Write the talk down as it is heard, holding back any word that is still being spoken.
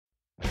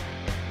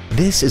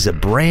This is a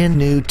brand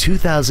new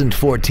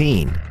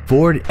 2014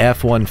 Ford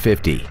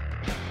F-150.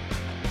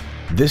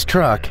 This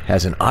truck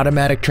has an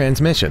automatic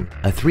transmission,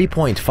 a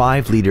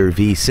 3.5-liter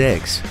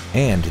V6,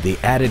 and the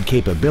added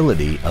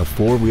capability of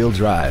four-wheel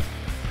drive.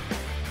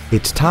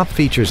 Its top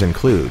features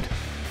include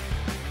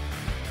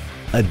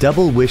a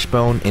double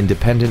wishbone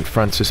independent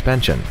front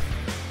suspension,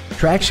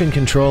 traction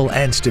control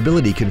and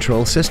stability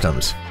control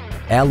systems,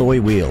 alloy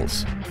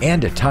wheels,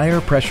 and a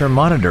tire pressure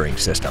monitoring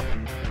system.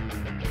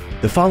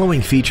 The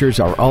following features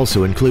are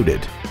also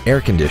included: air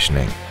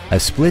conditioning, a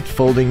split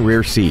folding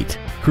rear seat,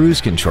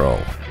 cruise control,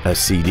 a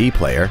CD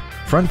player,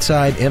 front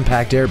side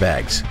impact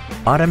airbags,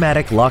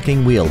 automatic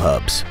locking wheel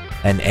hubs,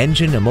 an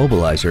engine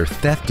immobilizer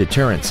theft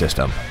deterrent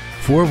system,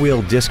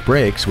 four-wheel disc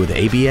brakes with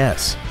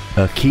ABS,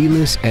 a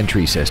keyless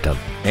entry system,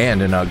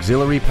 and an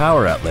auxiliary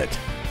power outlet.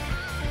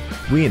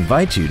 We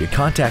invite you to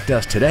contact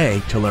us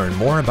today to learn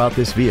more about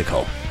this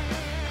vehicle.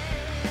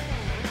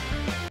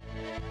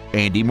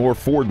 Andy Moore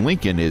Ford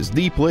Lincoln is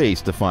the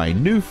place to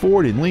find new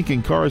Ford and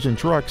Lincoln cars and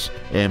trucks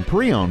and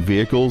pre-owned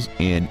vehicles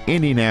in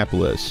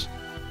Indianapolis.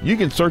 You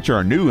can search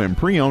our new and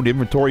pre-owned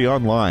inventory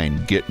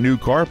online, get new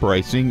car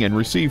pricing, and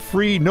receive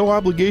free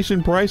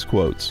no-obligation price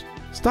quotes.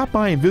 Stop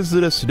by and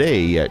visit us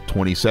today at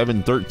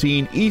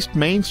 2713 East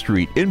Main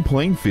Street in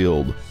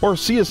Plainfield, or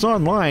see us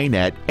online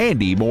at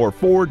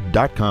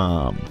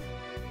andymoreford.com.